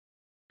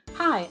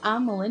Hi,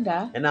 I'm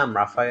Melinda. And I'm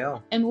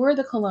Raphael. And we're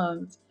the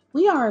Colognes.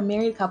 We are a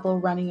married couple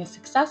running a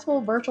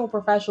successful virtual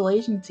professional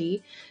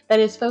agency that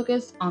is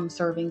focused on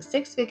serving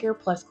six-figure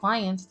plus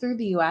clients through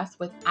the US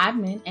with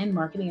admin and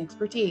marketing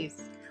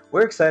expertise.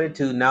 We're excited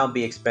to now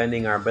be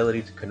expanding our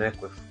ability to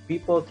connect with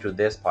people through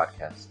this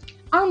podcast.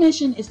 Our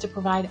mission is to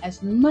provide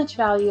as much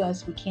value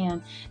as we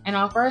can and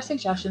offer our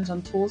suggestions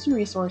on tools and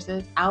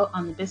resources out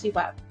on the busy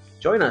web.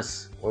 Join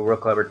us where we'll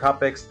cover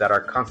topics that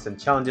are constant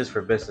challenges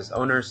for business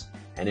owners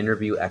and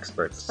interview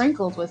experts.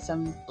 Sprinkled with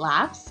some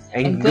laughs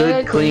and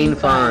good, clean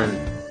fun.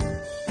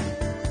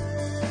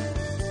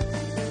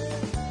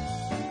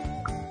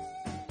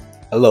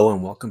 Hello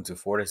and welcome to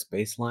Fortis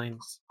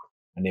Baselines.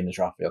 My name is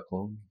Raphael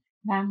Cologne.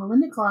 And I'm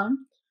Melinda Cologne.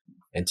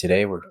 And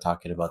today we're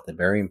talking about the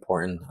very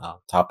important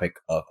topic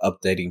of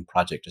updating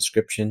project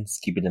descriptions,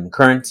 keeping them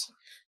current,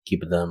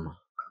 keeping them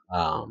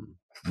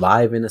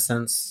live in a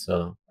sense,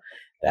 so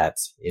that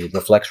it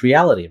reflects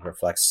reality, it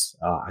reflects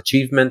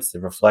achievements,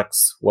 it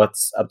reflects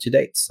what's up to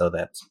date, so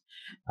that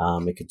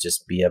it could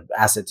just be an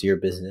asset to your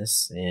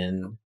business.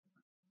 And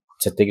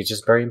I think it's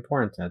just very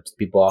important that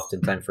people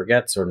oftentimes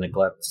forget or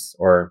neglect,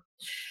 or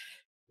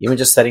even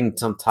just setting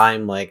some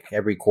time, like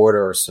every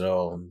quarter or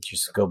so,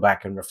 just go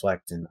back and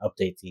reflect and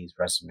update these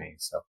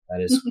resumes. So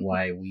that is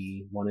why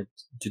we wanted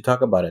to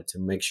talk about it, to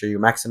make sure you're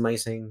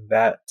maximizing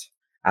that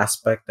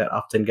aspect that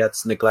often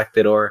gets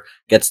neglected or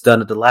gets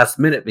done at the last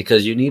minute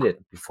because you need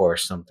it before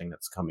something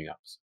that's coming up.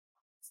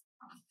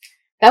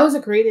 That was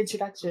a great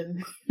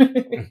introduction.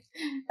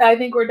 I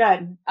think we're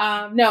done.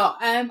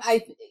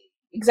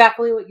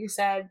 Exactly what you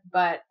said,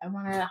 but I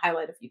want to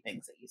highlight a few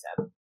things that you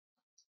said.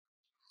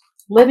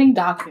 Living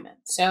document.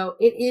 So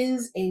it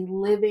is a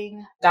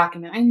living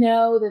document. I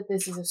know that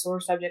this is a sore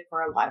subject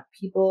for a lot of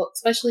people,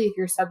 especially if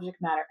you're a subject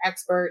matter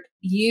expert.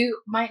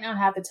 You might not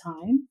have the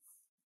time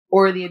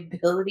or the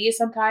ability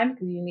sometimes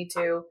because you need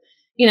to,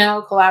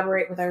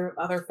 collaborate with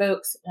other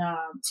folks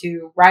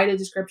to write a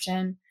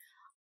description.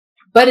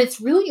 But it's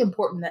really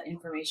important that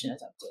information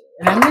is updated.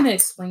 And I'm going to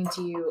explain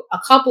to you a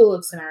couple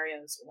of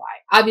scenarios why.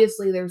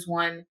 Obviously, there's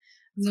one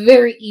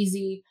very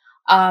easy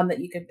that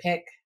you can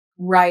pick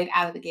right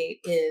out of the gate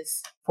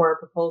is for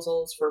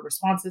proposals, for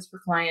responses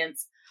for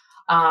clients,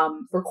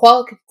 for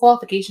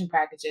qualification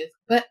packages.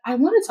 But I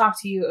want to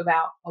talk to you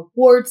about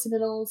award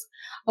submittals.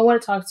 I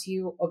want to talk to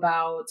you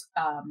about,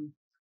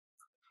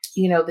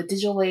 the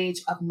digital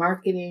age of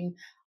marketing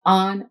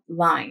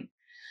online.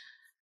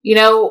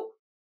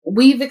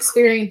 We've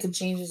experienced some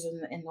changes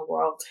in the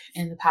world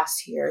in the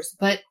past years,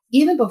 but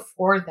even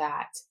before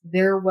that,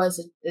 there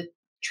was a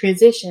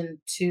transition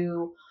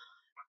to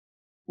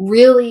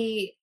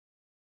really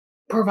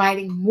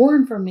providing more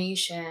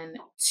information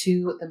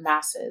to the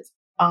masses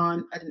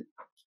on an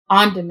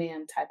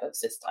on-demand type of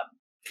system.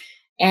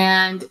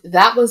 And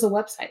that was a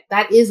website.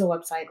 That is a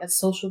website. That's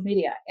social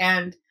media.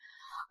 And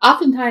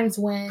oftentimes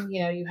when,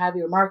 you have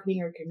your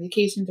marketing or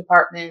communication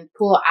department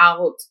pull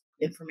out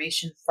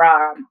information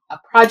from a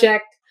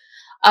project,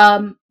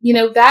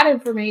 that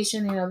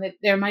information,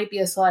 there might be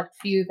a select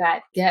few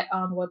that get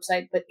on the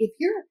website, but if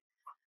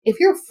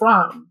your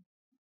firm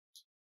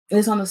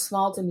is on the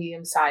small to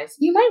medium size,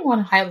 you might want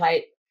to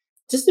highlight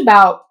just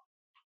about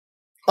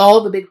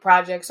all the big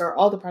projects or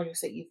all the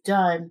projects that you've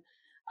done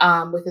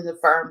within the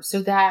firm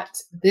so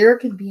that there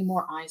can be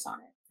more eyes on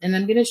it. And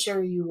I'm going to show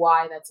you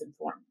why that's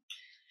important.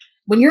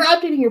 When you're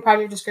updating your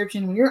project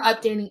description, when you're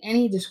updating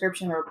any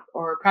description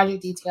or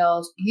project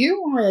details,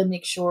 you want to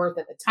make sure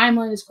that the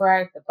timeline is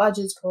correct, the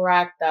budget's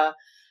correct, the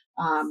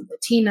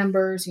team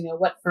members,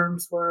 what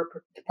firms were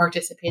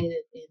participated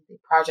in the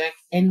project,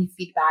 any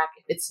feedback.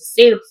 If it's a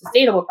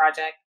sustainable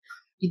project,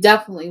 you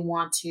definitely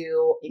want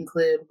to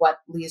include what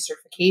LEED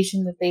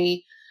certification that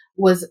the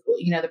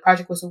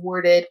project was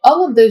awarded.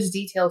 All of those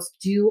details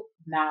do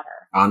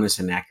matter. Honest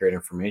and accurate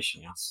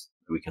information, yes.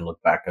 We can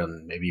look back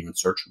on, maybe even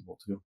searchable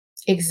too.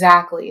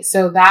 Exactly.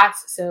 So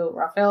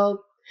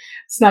Raphael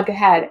snuck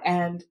ahead,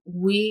 and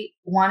we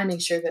want to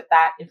make sure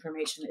that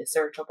information is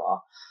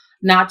searchable,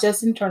 not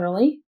just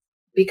internally,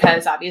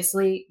 because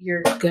obviously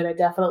you're going to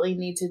definitely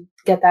need to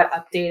get that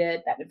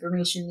updated. That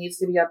information needs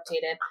to be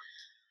updated,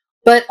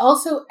 but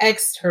also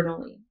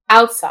externally,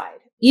 outside,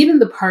 even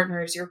the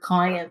partners, your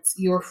clients,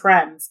 your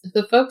friends,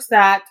 the folks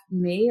that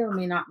may or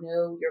may not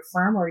know your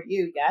firm or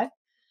you yet,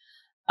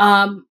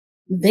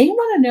 they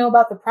want to know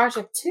about the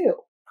project too.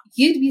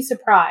 You'd be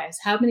surprised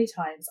how many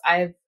times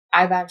I've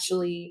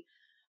actually,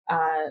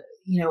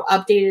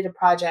 updated a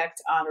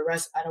project on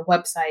a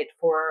website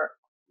for,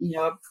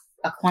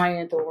 a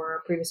client or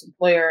a previous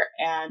employer,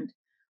 and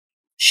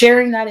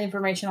sharing that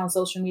information on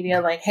social media,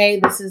 like, hey,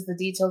 this is the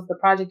details of the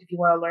project. If you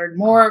want to learn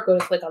more, go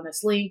to click on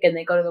this link, and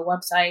they go to the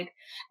website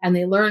and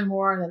they learn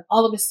more. And then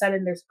all of a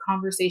sudden there's a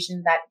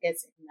conversation that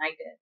gets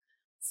ignited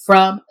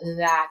from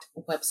that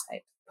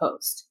website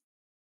post.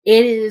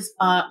 It is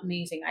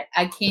amazing.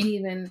 I can't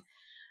even,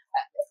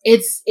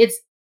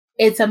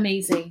 it's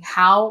amazing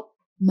how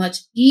much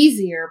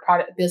easier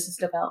product business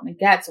development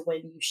gets when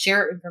you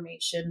share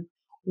information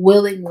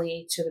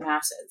willingly to the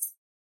masses.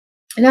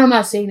 And I'm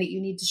not saying that you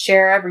need to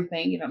share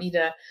everything. You don't need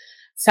to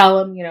tell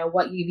them,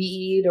 what you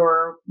need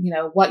or,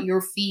 what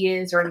your fee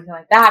is or anything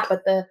like that.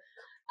 But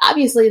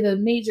obviously the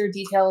major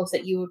details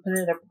that you would put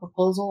in a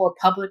proposal, a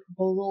public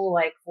proposal,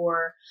 like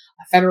for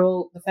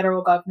the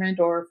federal government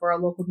or for a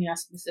local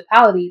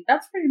municipality,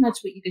 that's pretty much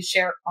what you could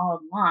share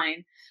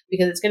online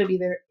because it's going to be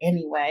there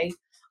anyway.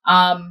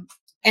 And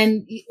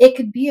it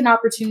could be an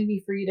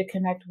opportunity for you to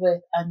connect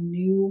with a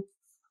new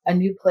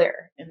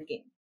player in the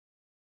game.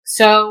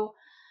 So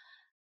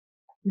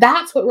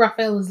that's what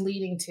Raphael is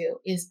leading to,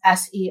 is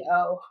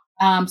SEO,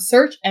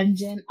 search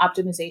engine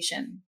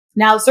optimization.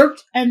 Now,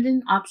 search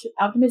engine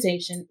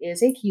optimization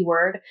is a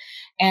keyword,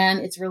 and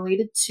it's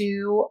related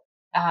to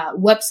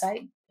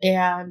website,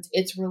 and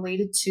it's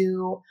related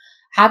to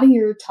having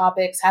your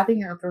topics, having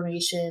your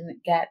information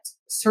get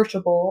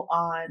searchable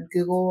on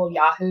Google,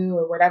 Yahoo,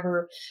 or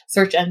whatever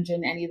search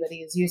engine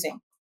anybody is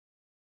using.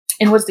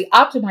 And what's the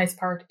optimized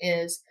part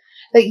is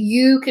that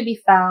you can be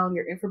found,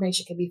 your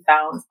information can be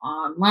found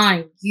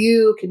online.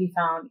 Your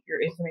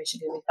information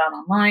can be found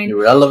online.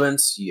 Your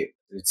relevance,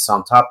 it's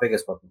on topic,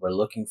 it's what people are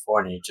looking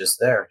for, and you're just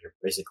there.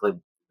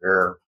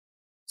 You're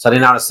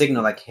sending out a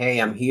signal like,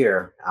 hey, I'm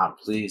here.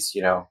 Please,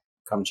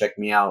 come check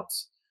me out.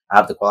 I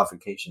have the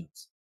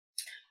qualifications.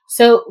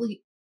 So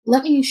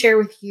let me share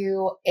with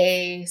you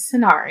a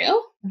scenario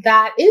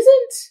that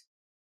isn't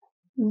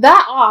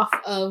that off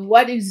of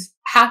what is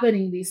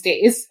happening these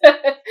days.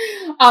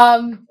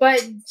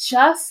 But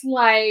just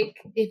like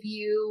if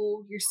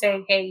you're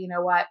saying, hey, you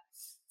know what,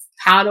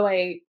 how do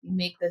I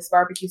make this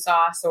barbecue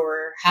sauce,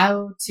 or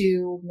how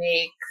to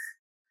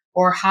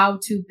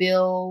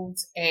build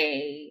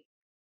a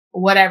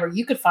whatever,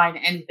 you could find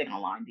anything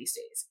online these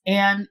days.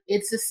 And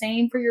it's the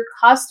same for your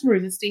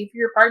customers. It's the same for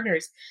your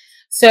partners.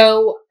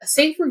 So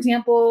say, for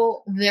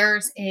example,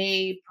 there's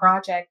a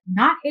project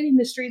not hitting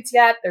the streets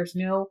yet. There's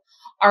no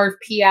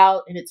RFP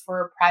out and it's for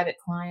a private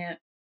client.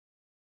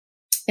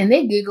 And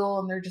they Google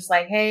and they're just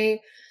like, hey,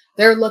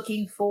 they're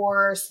looking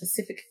for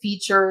specific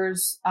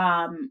features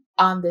on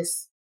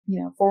this,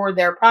 for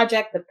their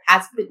project that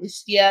hasn't been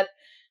issued yet.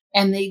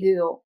 And they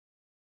Google.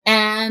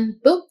 And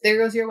boop, there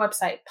goes your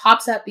website.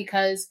 Pops up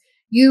because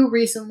you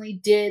recently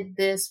did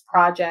this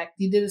project.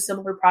 You did a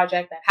similar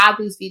project that had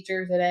these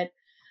features in it.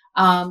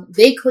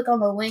 They click on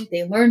the link.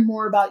 They learn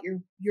more about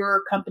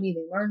your company.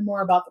 They learn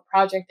more about the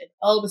project. And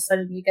all of a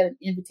sudden you get an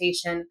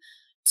invitation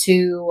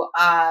to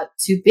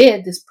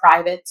bid this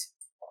private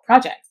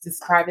project. This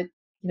private,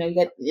 you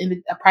get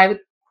a private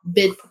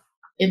bid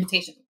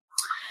invitation.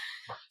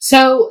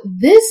 So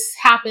this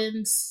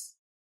happens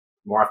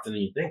more often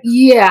than you think.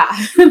 Yeah,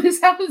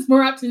 this happens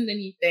more often than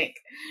you think.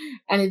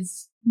 And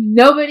it's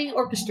nobody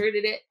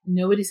orchestrated it.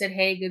 Nobody said,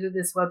 hey, go to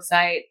this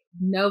website.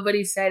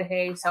 Nobody said,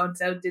 hey,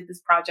 so-and-so did this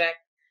project.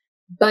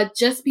 But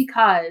just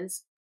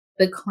because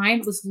the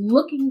client was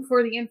looking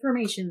for the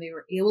information, they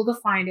were able to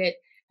find it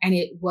and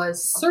it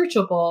was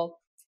searchable,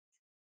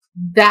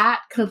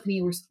 that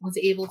company was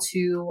able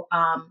to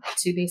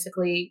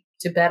basically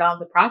to bet on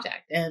the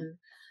project and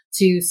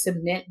to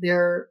submit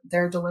their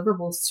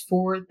deliverables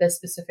for the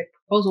specific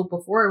proposal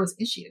before it was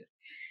issued.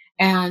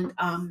 And,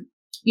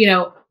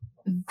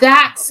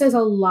 that says a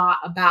lot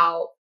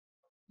about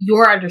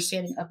your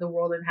understanding of the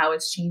world and how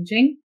it's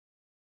changing.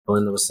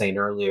 Belinda was saying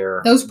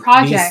earlier, those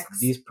projects,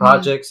 these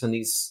projects and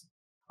these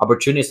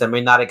opportunities that may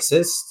not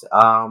exist,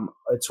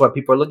 it's what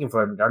people are looking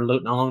for. They're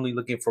not only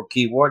looking for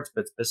keywords,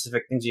 but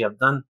specific things you have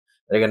done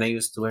they're going to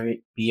use to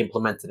be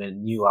implemented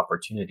in new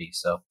opportunities.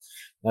 So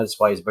that's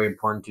why it's very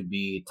important to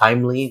be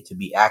timely, to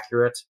be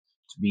accurate,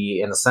 to be,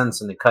 in a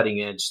sense, in the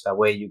cutting edge. That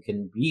way you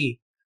can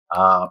be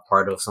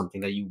part of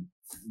something that you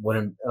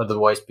wouldn't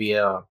otherwise be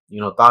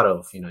thought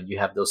of. You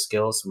have those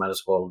skills, might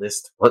as well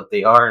list what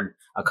they are and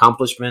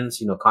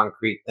accomplishments,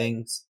 concrete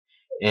things,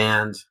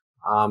 and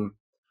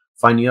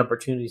find new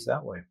opportunities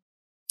that way.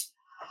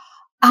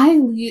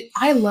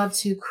 I love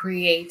to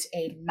create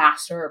a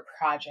master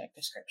project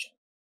description.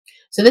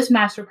 So this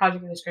master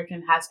project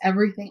description has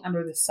everything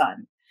under the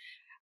sun.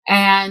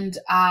 And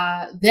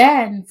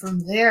then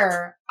from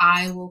there,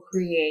 I will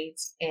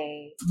create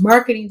a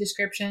marketing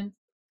description.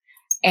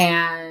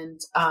 And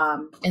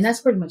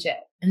that's pretty much it.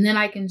 And then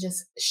I can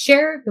just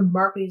share the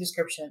marketing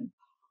description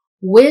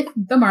with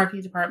the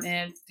marketing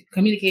department, the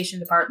communication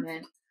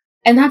department,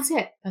 and that's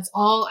it. That's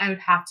all I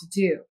would have to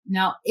do.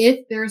 Now,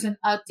 if there's an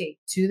update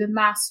to the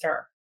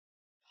master,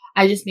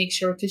 I just make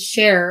sure to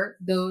share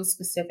those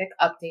specific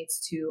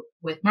updates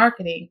with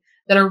marketing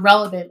that are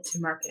relevant to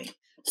marketing.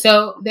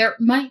 So there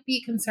might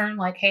be concern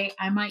like, hey,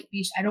 I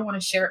don't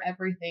want to share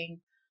everything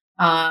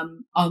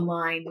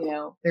online.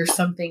 There's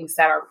some things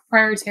that are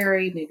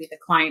proprietary. Maybe the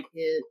client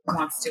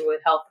wants to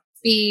withhold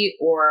fee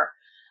or,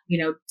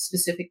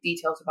 specific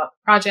details about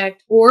the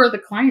project or the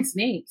client's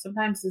name.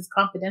 Sometimes it's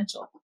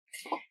confidential.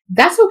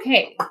 That's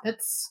okay.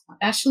 That's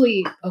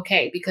actually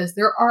okay because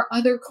there are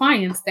other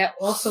clients that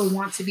also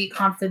want to be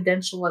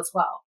confidential as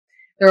well.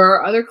 There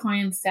are other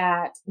clients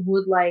that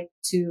would like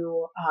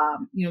to,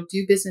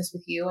 do business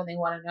with you and they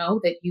want to know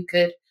that you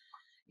could,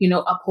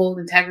 uphold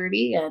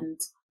integrity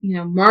and,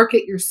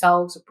 market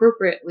yourselves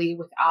appropriately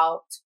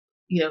without,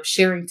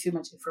 sharing too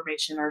much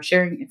information or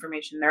sharing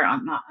information they're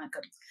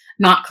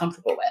not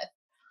comfortable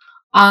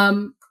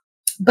with.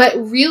 But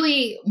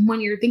really, when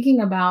you're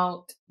thinking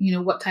about,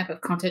 what type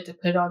of content to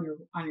put on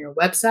your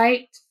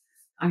website,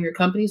 on your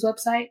company's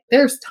website,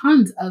 there's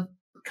tons of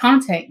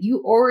content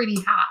you already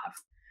have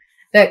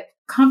that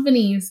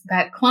companies,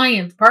 that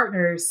clients,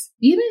 partners,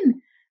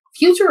 even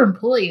future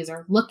employees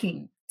are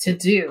looking to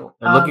do.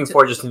 And looking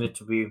for just needed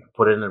to be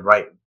put in the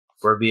right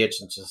verbiage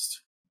and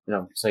just,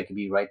 so it can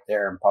be right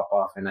there and pop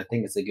off. And I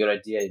think it's a good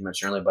idea. You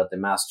mentioned earlier about the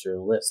master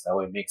list. That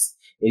way it makes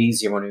it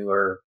easier when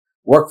you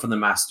work from the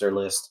master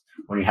list,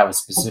 when you have a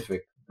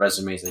specific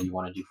resumes that you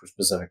want to do for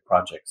specific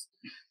projects.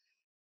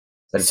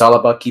 But it's all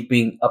about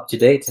keeping up to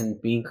date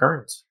and being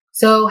current.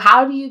 So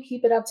how do you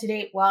keep it up to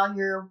date while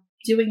you're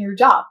doing your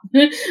job,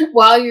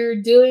 while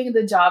you're doing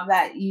the job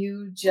that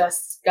you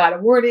just got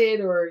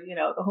awarded, or,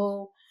 the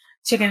whole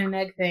chicken and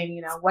egg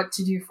thing, what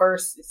to do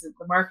first? Is it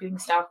the marketing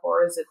stuff,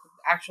 or is it the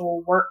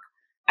actual work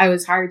I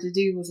was hired to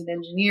do as an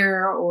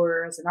engineer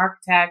or as an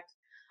architect?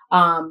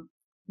 At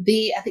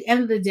the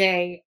end of the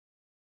day,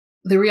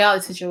 the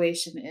reality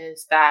situation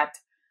is that,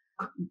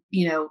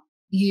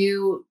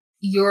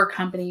 your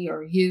company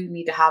or you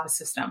need to have a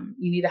system.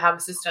 You need to have a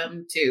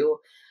system to,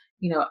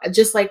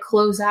 just like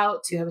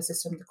Closeout, to have a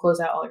system to close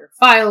out all your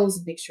files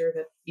and make sure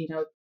that,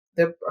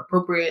 the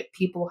appropriate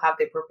people have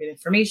the appropriate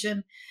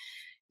information.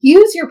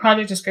 Use your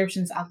project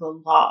descriptions as a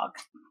log.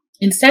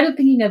 Instead of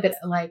thinking of it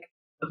like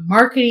a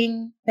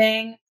marketing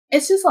thing,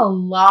 it's just a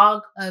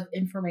log of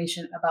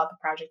information about the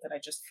project that I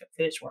just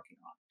finished working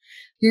on.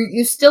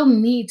 You still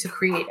need to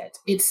create it.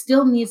 It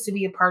still needs to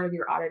be a part of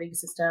your auditing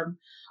system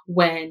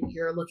when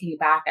you're looking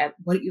back at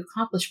what you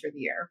accomplished for the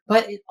year.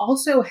 But it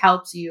also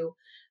helps you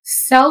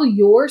sell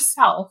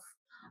yourself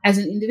as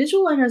an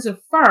individual and as a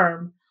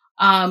firm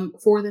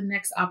for the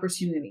next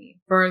opportunity,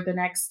 for the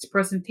next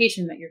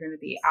presentation that you're going to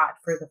be at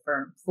for the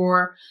firm,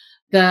 for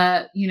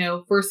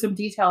for some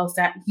details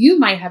that you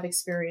might have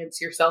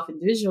experienced yourself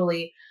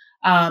individually.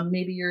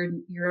 Maybe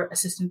you're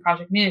assistant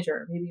project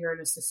manager, maybe you're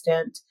an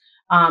assistant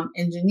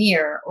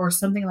engineer or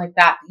something like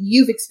that.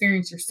 You've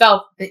experienced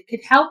yourself that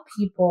could help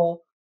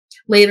people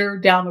later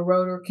down the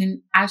road, or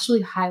can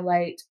actually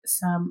highlight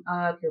some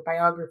of your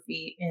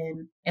biography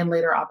in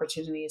later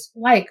opportunities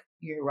like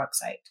your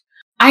website.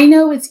 I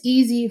know it's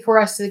easy for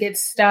us to get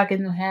stuck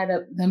in the head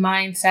of the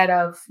mindset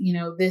of,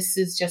 this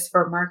is just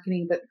for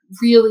marketing, but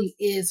really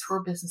is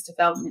for business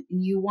development.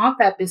 And you want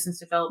that business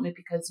development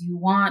because you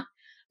want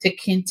to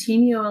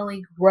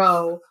continually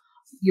grow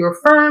your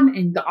firm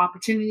and the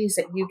opportunities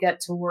that you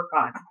get to work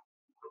on.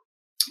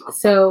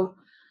 So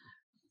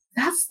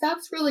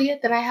that's really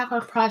it that I have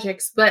on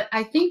projects. But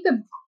I think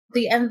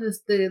the end of this,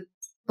 the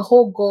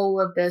whole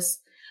goal of this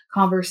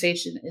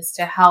conversation is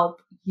to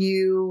help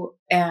you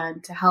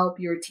and to help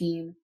your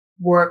team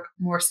work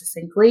more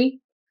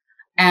succinctly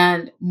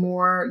and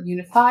more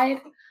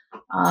unified,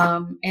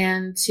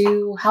 and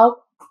to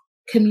help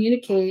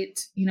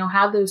communicate,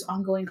 have those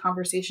ongoing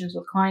conversations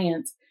with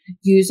clients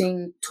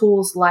using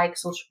tools like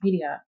social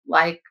media,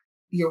 like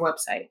your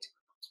website.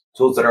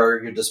 Tools that are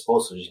at your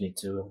disposal. You just need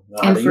to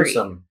know how to use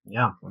them.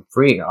 Yeah,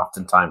 free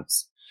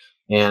oftentimes.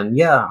 And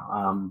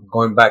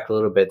going back a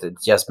little bit,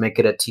 just make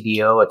it a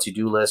TDO, a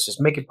to-do list.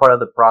 Just make it part of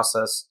the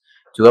process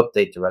to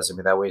update the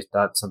resume. That way it's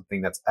not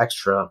something that's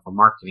extra for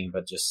marketing,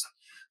 but just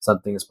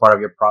something that's part of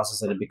your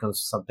process, and it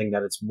becomes something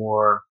that it's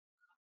more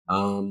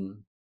holistic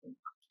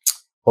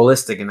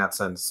in that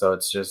sense. So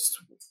it's just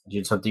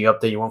something you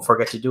update, you won't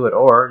forget to do it,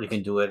 or you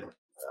can do it,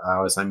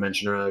 as I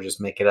mentioned earlier,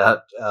 just make it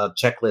a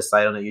checklist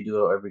item that you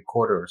do every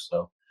quarter or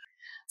so.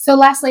 So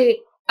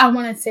lastly, I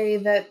want to say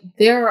that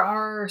there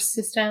are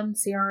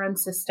systems, CRM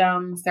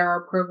systems, there are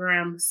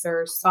programs,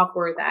 there's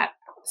software that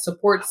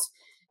supports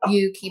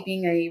you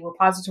keeping a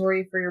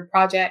repository for your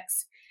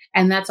projects,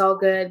 and that's all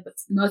good. But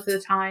most of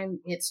the time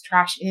it's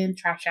trash in,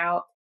 trash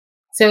out.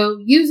 So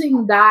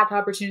using that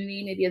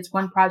opportunity, maybe it's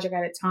one project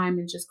at a time,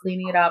 and just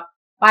cleaning it up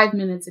 5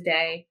 minutes a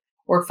day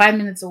or 5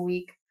 minutes a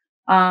week,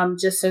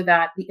 just so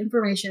that the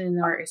information in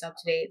there is up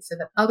to date, so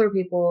that other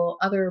people,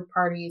 other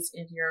parties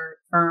in your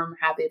firm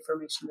have the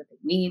information that they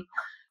need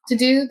to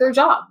do their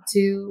job,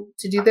 to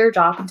do their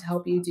job and to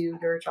help you do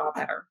your job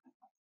better.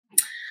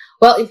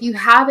 Well, if you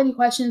have any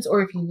questions,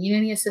 or if you need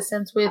any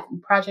assistance with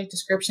project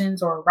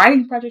descriptions or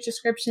writing project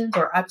descriptions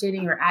or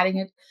updating or adding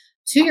it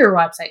to your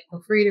website,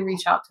 feel free to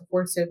reach out to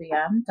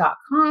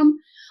FortisOVM.com,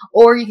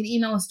 or you can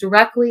email us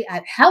directly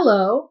at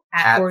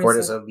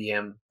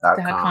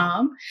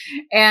hello@FortisOVM.com,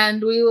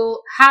 and we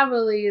will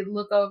happily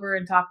look over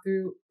and talk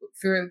through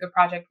the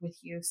project with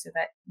you so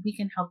that we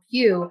can help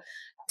you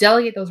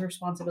delegate those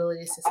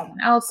responsibilities to someone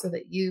else so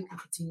that you can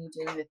continue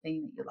doing the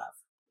thing that you love.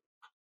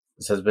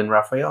 This has been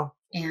Raphael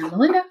and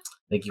Melinda.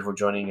 Thank you for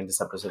joining in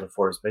this episode of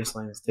Fortis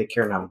Baselines. Take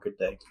care and have a good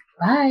day.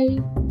 Bye.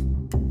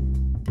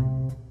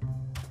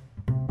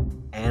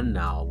 And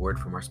now, a word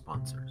from our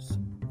sponsors.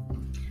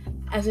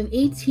 As an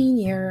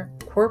 18-year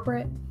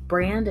corporate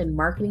brand and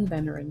marketing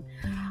veteran,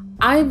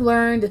 I've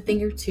learned a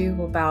thing or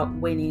two about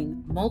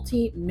winning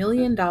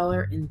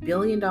multi-million-dollar and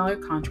billion-dollar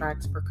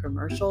contracts for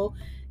commercial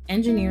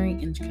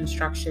engineering and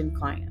construction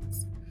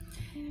clients.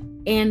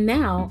 And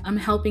now I'm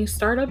helping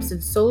startups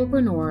and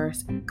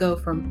solopreneurs go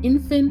from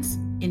infants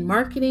in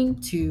marketing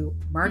to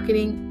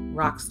marketing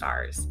rock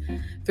stars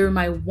through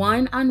my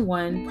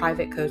one-on-one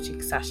private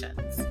coaching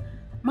sessions.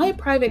 My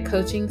private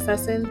coaching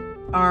sessions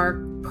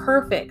are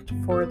perfect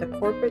for the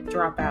corporate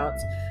dropouts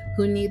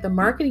who need the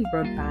marketing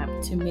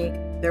roadmap to make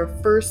their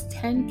first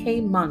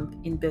 10K month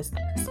in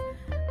business.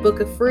 Book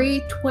a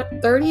free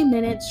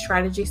 30-minute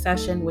strategy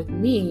session with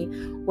me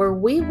where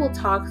we will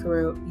talk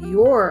through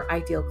your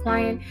ideal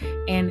client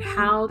and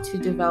how to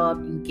develop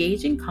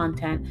engaging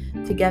content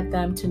to get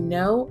them to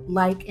know,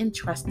 like, and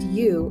trust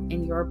you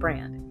and your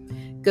brand.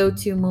 Go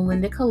to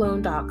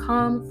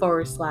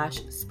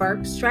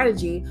melindacologne.com/spark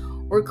strategy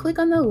or click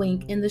on the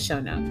link in the show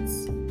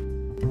notes.